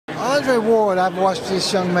Andre Ward, I've watched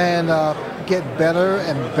this young man get better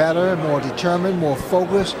and better, more determined, more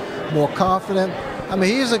focused, more confident. I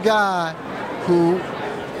mean, he's a guy who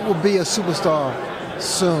will be a superstar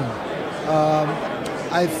soon.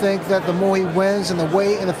 I think that the more he wins and the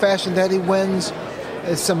way and the fashion that he wins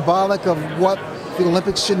is symbolic of what the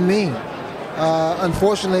Olympics should mean.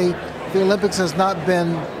 Unfortunately, the Olympics has not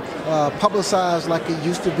been publicized like it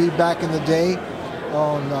used to be back in the day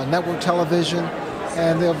on network television,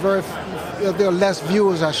 and there are less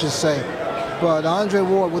viewers, I should say. But Andre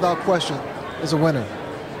Ward, without question, is a winner.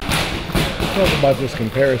 Talk about this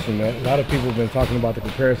comparison, man. A lot of people have been talking about the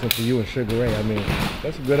comparison to you and Sugar Ray. I mean,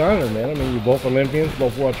 that's a good honor, man. I mean, you're both Olympians,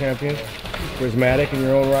 both world champions, charismatic in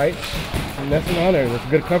your own right, and that's an honor. That's a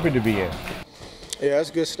good company to be in. Yeah,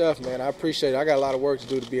 that's good stuff, man. I appreciate it. I got a lot of work to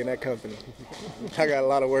do to be in that company. I got a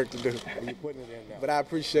lot of work to do. You're putting it in now. But I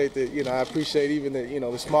appreciate that. I appreciate even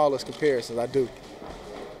the smallest comparisons. I do.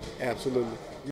 Absolutely.